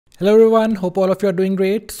Hello everyone, hope all of you are doing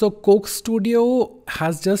great. So Coke Studio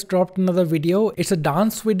has just dropped another video. It's a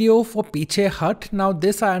dance video for Peechay Hutt. Now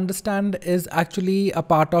this, I understand, is actually a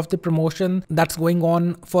part of the promotion that's going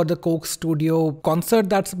on for the Coke Studio concert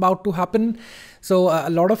that's about to happen. So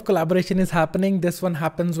a lot of collaboration is happening. This one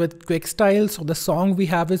happens with QuickStyle. So the song we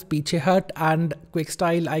have is Peechay Hutt, and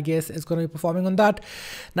QuickStyle, I guess, is going to be performing on that.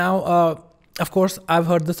 Now, of course, I've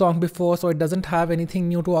heard the song before, so it doesn't have anything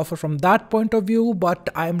new to offer from that point of view, but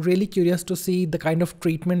I'm really curious to see the kind of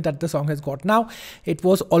treatment that the song has got now. It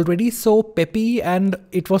was already so peppy and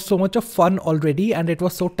it was so much of fun already, and it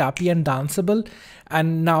was so tappy and danceable.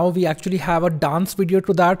 And now we actually have a dance video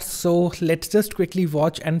to that. So let's just quickly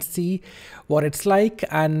watch and see what it's like,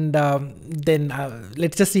 and then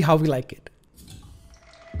let's just see how we like it.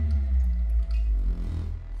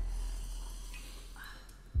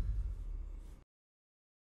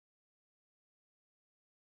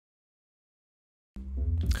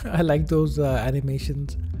 I like those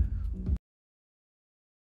animations.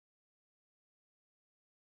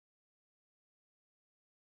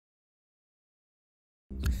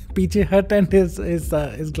 Peechay Hutt and his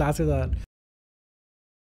glasses are.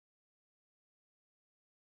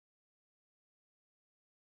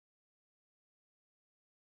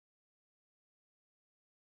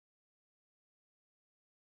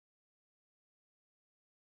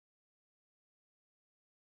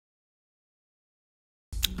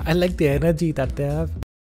 I like the energy that they have.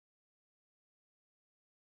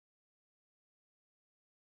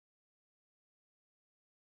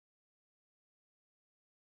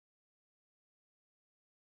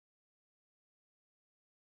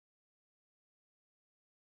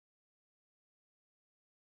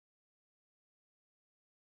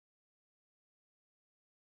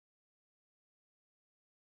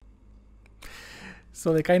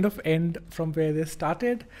 So they kind of end from where they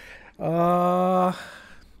started.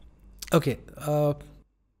 Okay.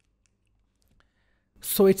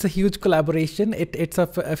 So it's a huge collaboration. It's a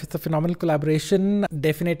phenomenal collaboration.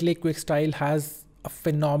 Definitely QuickStyle has a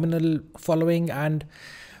phenomenal following, and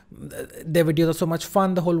their videos are so much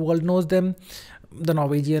fun. The whole world knows them, the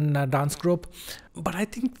Norwegian dance group. But I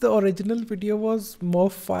think the original video was more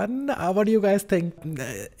fun. What do you guys think?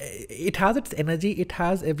 It has its energy, it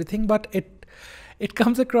has everything, but it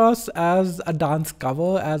comes across as a dance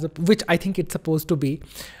cover, which I think it's supposed to be.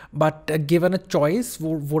 But given a choice,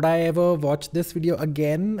 would I ever watch this video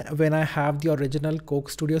again when I have the original Coke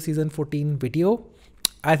Studio Season 14 video?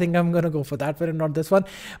 I think I'm going to go for that one and not this one.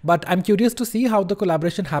 But I'm curious to see how the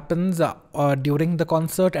collaboration happens during the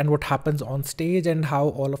concert, and what happens on stage, and how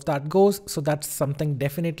all of that goes. So that's something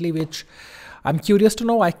definitely which I'm curious to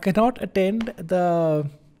know. I cannot attend the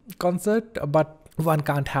concert, but one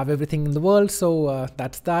can't have everything in the world, so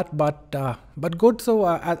that's that. But good. So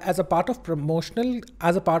as a part of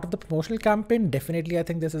the promotional campaign, definitely I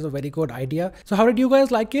think this is a very good idea. So how did you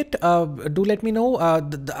guys like it? Do let me know.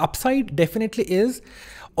 The upside definitely is,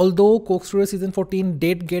 although Coke Studio Season 14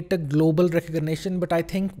 did get a global recognition, but I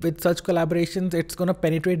think with such collaborations, it's gonna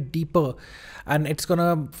penetrate deeper and it's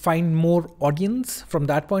gonna find more audience from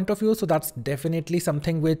that point of view. So that's definitely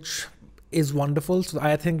something which is wonderful. So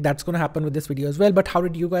I think that's going to happen with this video as well. But how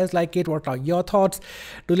did you guys like it? What are your thoughts?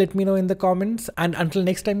 Do let me know in the comments. And until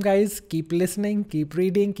next time, guys, keep listening, keep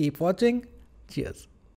reading, keep watching. Cheers.